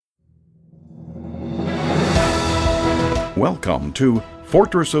Welcome to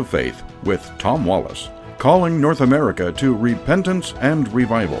Fortress of Faith with Tom Wallace, calling North America to repentance and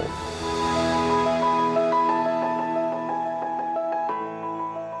revival.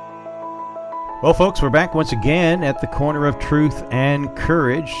 Well, folks, we're back once again at the corner of truth and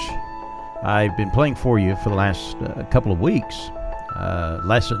courage. I've been playing for you for the last couple of weeks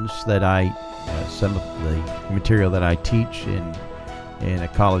lessons that some of the material that I teach in a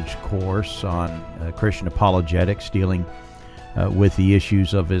college course on Christian apologetics, dealing with the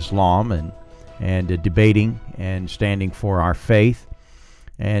issues of Islam and debating and standing for our faith.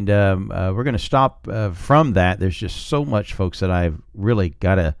 And we're going to stop from that. There's just so much, folks, that I've really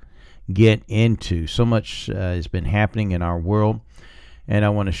got to get into. So much has been happening in our world, and I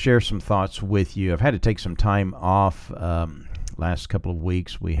want to share some thoughts with you. I've had to take some time off. Last couple of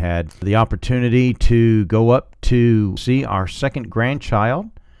weeks we had the opportunity to go up to see our second grandchild,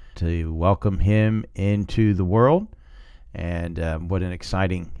 to welcome him into the world, and what an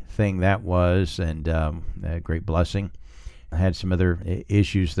exciting thing that was, and a great blessing. I had some other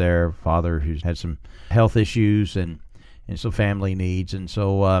issues there, father who's had some health issues and some family needs, and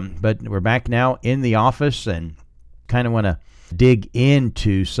so but we're back now in the office and kind of want to dig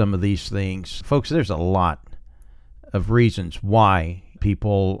into some of these things. Folks, there's a lot of reasons why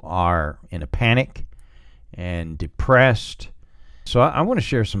people are in a panic and depressed. So I want to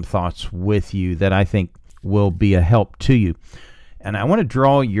share some thoughts with you that I think will be a help to you. And I want to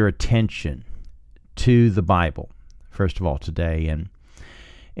draw your attention to the Bible, first of all, today. And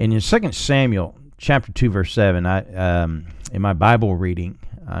in 2 Samuel chapter 2, verse 7, in my Bible reading,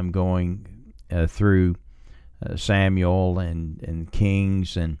 I'm going through Samuel and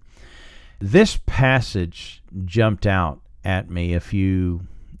Kings, and this passage jumped out at me a few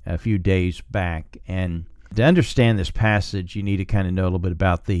days back. And to understand this passage, you need to kind of know a little bit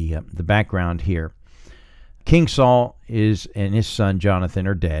about the background here. King Saul and his son Jonathan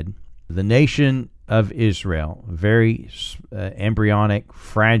are dead. The nation of Israel, a very embryonic,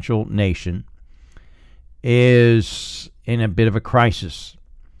 fragile nation, is in a bit of a crisis.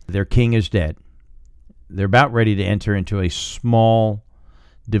 Their king is dead. They're about ready to enter into a small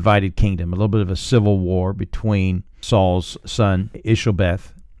divided kingdom, a little bit of a civil war between Saul's son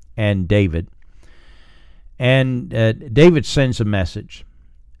Ishabeth and David. And David sends a message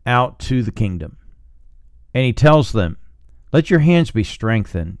out to the kingdom, and he tells them, "Let your hands be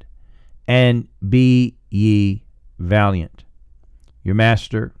strengthened, and be ye valiant. Your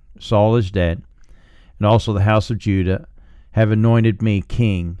master Saul is dead, and also the house of Judah have anointed me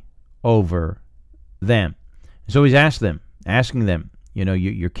king over them." So he's asking them,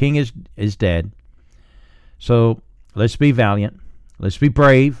 your king is dead, so let's be valiant, let's be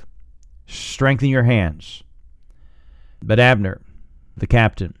brave, strengthen your hands. But Abner, the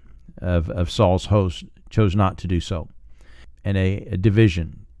captain of Saul's host, chose not to do so, and a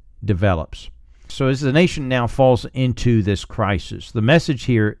division develops. So as the nation now falls into this crisis, the message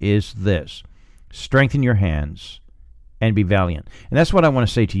here is this: strengthen your hands and be valiant. And that's what I want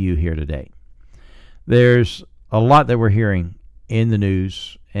to say to you here today. There's a lot that we're hearing in the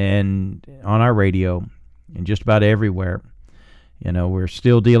news and on our radio and just about everywhere. We're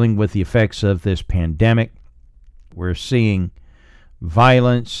still dealing with the effects of this pandemic. We're seeing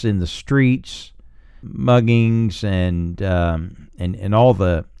violence in the streets, muggings, and all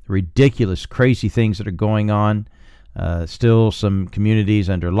the ridiculous, crazy things that are going on. Still some communities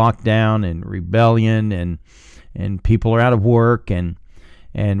under lockdown and rebellion, and people are out of work, and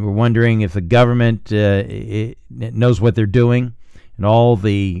we're wondering if the government it knows what they're doing, and all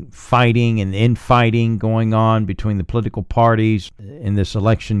the fighting and infighting going on between the political parties in this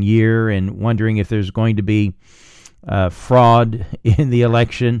election year, and wondering if there's going to be fraud in the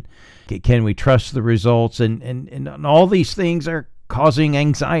election. Can we trust the results? And all these things are causing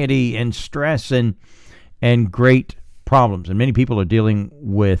anxiety and stress and great problems. And many people are dealing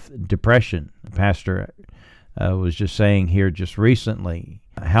with depression. The pastor was just saying here just recently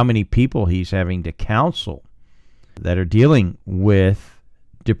how many people he's having to counsel that are dealing with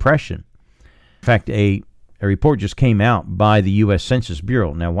depression. In fact, a report just came out by the U.S. Census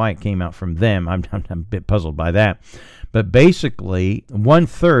Bureau. Now, why it came out from them, I'm a bit puzzled by that. But basically,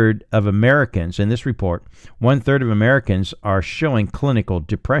 1/3 of Americans, in this report, 1/3 of Americans are showing clinical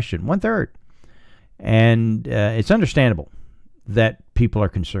depression. 1/3. And it's understandable that people are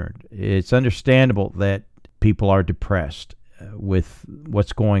concerned. It's understandable that people are depressed with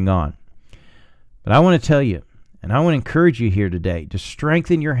what's going on. But I want to tell you, and I want to encourage you here today, to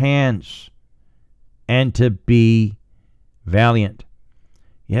strengthen your hands and to be valiant.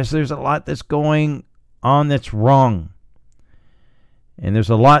 Yes, there's a lot that's going on that's wrong. And there's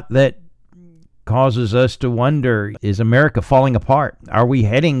a lot that causes us to wonder, is America falling apart? Are we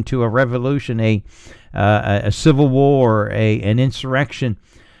heading to a revolution, a civil war, an insurrection?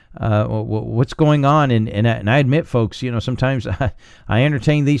 What's going on? And I admit, folks, sometimes I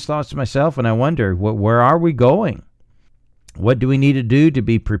entertain these thoughts myself, and I wonder, where are we going? What do we need to do to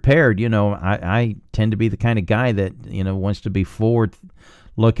be prepared? I tend to be the kind of guy that, wants to be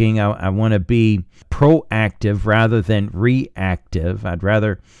forward-looking. I want to be proactive rather than reactive. I'd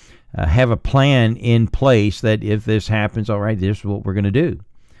rather have a plan in place that if this happens, all right, this is what we're going to do.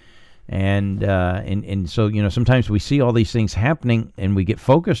 And so, sometimes we see all these things happening and we get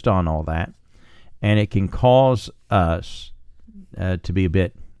focused on all that, and it can cause us to be a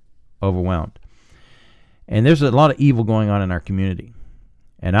bit overwhelmed. And there's a lot of evil going on in our community.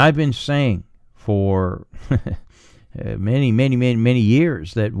 And I've been saying for many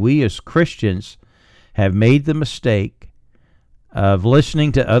years that we as Christians have made the mistake of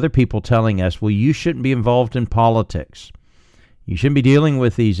listening to other people telling us, well, you shouldn't be involved in politics. You shouldn't be dealing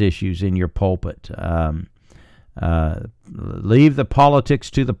with these issues in your pulpit. Leave the politics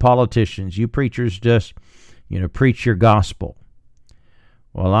to the politicians. You preachers just, preach your gospel.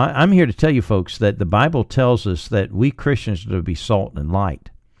 Well, I'm here to tell you, folks, that the Bible tells us that we Christians are to be salt and light.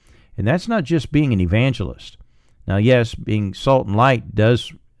 And that's not just being an evangelist. Now, yes, being salt and light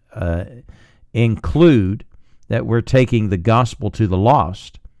does include that we're taking the gospel to the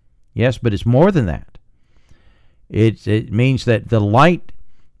lost. Yes, but it's more than that. It means that the light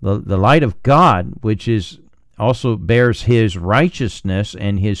of God, which is also bears His righteousness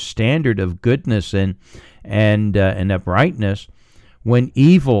and His standard of goodness and uprightness, when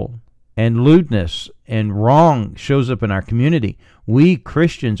evil and lewdness and wrong shows up in our community, we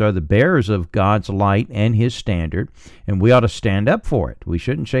Christians are the bearers of God's light and His standard, and we ought to stand up for it. We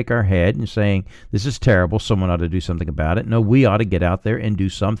shouldn't shake our head and saying, this is terrible, someone ought to do something about it. No, we ought to get out there and do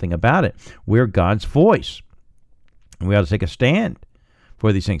something about it. We're God's voice. And we ought to take a stand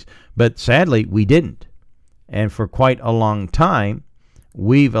for these things. But sadly, we didn't. And for quite a long time,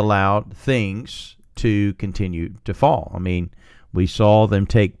 we've allowed things to continue to fall. I mean, we saw them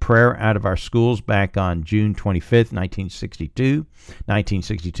take prayer out of our schools back on June 25th, 1962.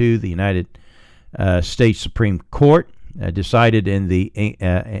 1962, the United States Supreme Court decided in the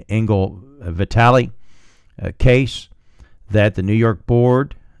Engel Vitale case that the New York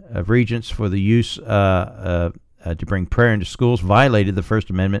Board of Regents for the use to bring prayer into schools violated the First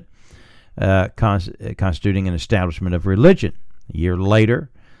Amendment, constituting an establishment of religion. A year later,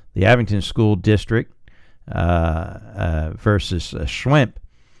 the Abington School District versus Schwimp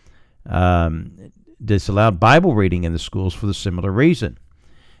disallowed Bible reading in the schools for the similar reason.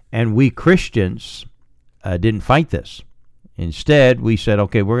 And we Christians didn't fight this. Instead, we said,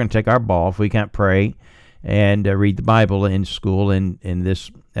 okay, we're going to take our ball. If we can't pray and read the Bible in school, and in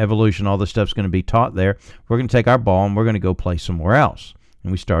this evolution, all this stuff's going to be taught there, we're going to take our ball and we're going to go play somewhere else.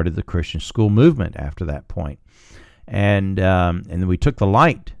 And we started the Christian school movement after that point. And then we took the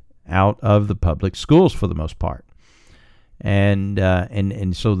light out of the public schools for the most part. And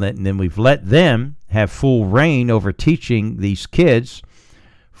so then we've let them have full reign over teaching these kids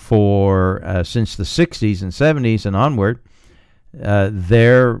for since the 60s and 70s and onward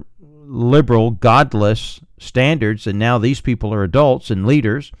their liberal, godless standards, and now these people are adults and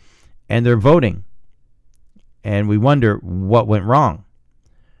leaders, and they're voting. And we wonder what went wrong.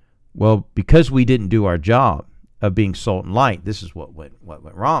 Well, because we didn't do our job of being salt and light, this is what went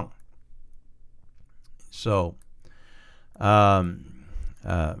wrong. So, but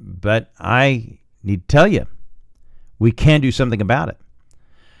I need to tell you, we can do something about it.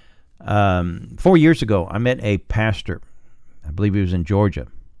 4 years ago, I met a pastor. I believe he was in Georgia.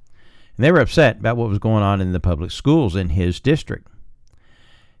 And they were upset about what was going on in the public schools in his district.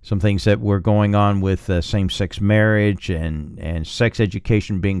 Some things that were going on with same-sex marriage and sex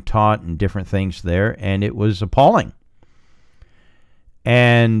education being taught and different things there, and it was appalling.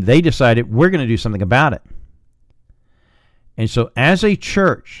 And they decided, we're going to do something about it. And so as a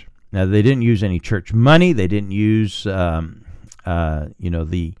church, now they didn't use any church money, they didn't use the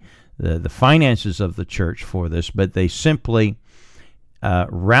finances of the church for this, but they simply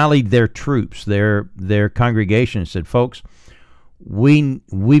rallied their troops, their congregation, and said, folks,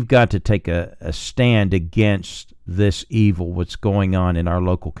 we've got to take a stand against this evil, what's going on in our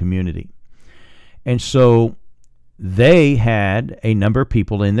local community. And so they had a number of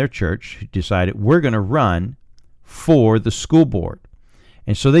people in their church who decided, we're going to run for the school board.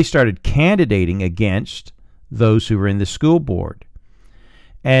 And so they started candidating against those who were in the school board.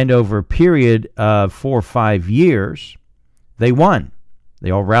 And over a period of 4 or 5 years, they won. They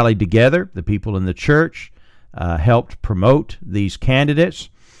all rallied together. The people in the church helped promote these candidates,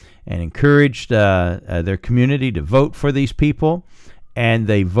 and encouraged their community to vote for these people, and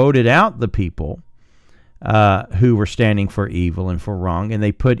they voted out the people who were standing for evil and for wrong, and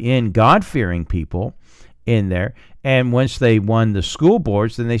they put in God-fearing people in there. And once they won the school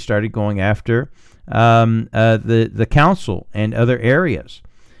boards, then they started going after the council and other areas.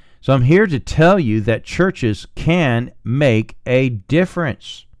 So I'm here to tell you that churches can make a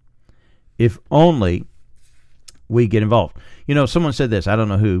difference if only we get involved. You know, someone said this, I don't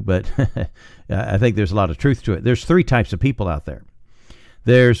know who, but I think there's a lot of truth to it. There's three types of people out there.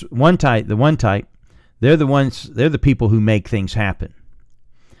 There's one type, they're the people who make things happen.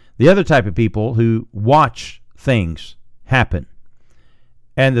 The other type of people who watch things happen.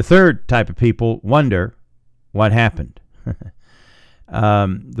 And the third type of people wonder what happened.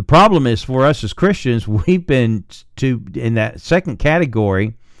 The problem is, for us as Christians, we've been in that second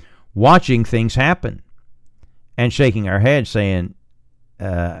category, watching things happen and shaking our head saying,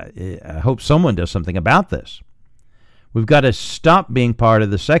 I hope someone does something about this. We've got to stop being part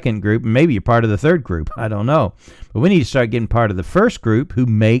of the second group. Maybe you're part of the third group. I don't know. But we need to start getting part of the first group who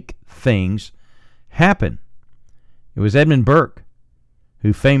make things happen. It was Edmund Burke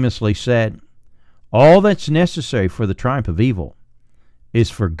who famously said, all that's necessary for the triumph of evil is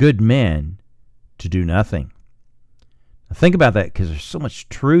for good men to do nothing. Now think about that, because there's so much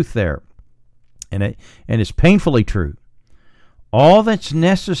truth there. And it's painfully true. All that's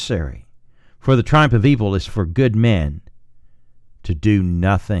necessary for the triumph of evil is for good men to do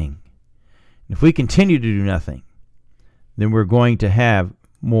nothing. And if we continue to do nothing, then we're going to have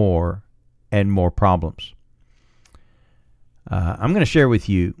more and more problems. I'm going to share with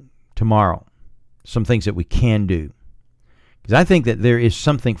you tomorrow some things that we can do, because I think that there is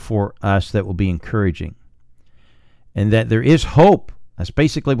something for us that will be encouraging, and that there is hope. That's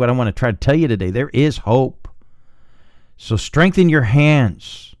basically what I want to try to tell you today. There is hope. So strengthen your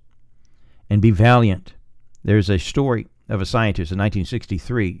hands and be valiant. There's a story of a scientist in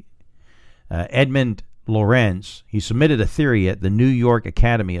 1963, Edmund Lorenz. He submitted a theory at the New York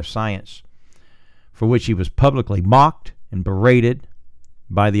Academy of Science, for which he was publicly mocked and berated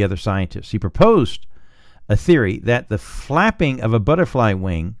by the other scientists. He proposed a theory that the flapping of a butterfly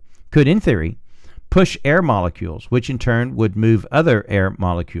wing could, in theory, push air molecules, which in turn would move other air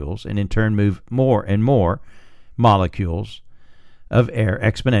molecules, and in turn move more and more molecules of air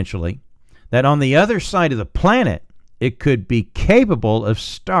exponentially, that on the other side of the planet, it could be capable of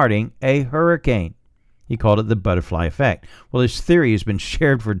starting a hurricane. He called it the butterfly effect. Well, this theory has been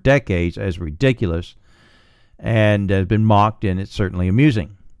shared for decades as ridiculous and has been mocked, and it's certainly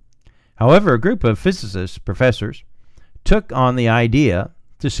amusing. However, a group of physicists, professors, took on the idea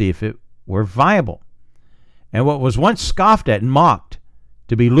to see if it were viable. And what was once scoffed at and mocked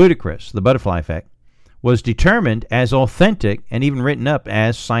to be ludicrous, the butterfly effect, was determined as authentic and even written up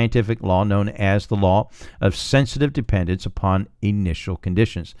as scientific law, known as the law of sensitive dependence upon initial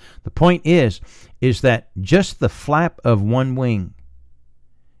conditions. The point is that just the flap of one wing,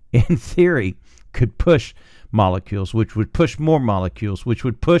 in theory, could push molecules, which would push more molecules, which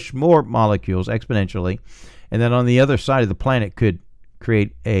would push more molecules exponentially, and then on the other side of the planet could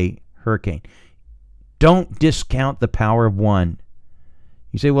create a hurricane. Don't discount the power of one.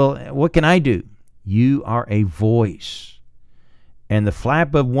 You say, well, what can I do? You are a voice, and the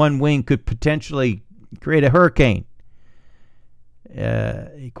flap of one wing could potentially create a hurricane.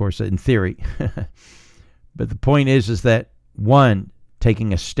 Of course, in theory. But the point is that one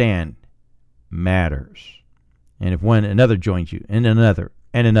taking a stand matters. And if another joins you, and another,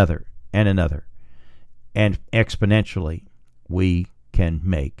 and another, and another, and exponentially, we can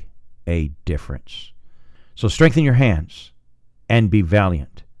make a difference. So strengthen your hands and be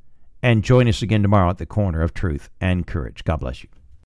valiant. And join us again tomorrow at the Corner of Truth and Courage. God bless you.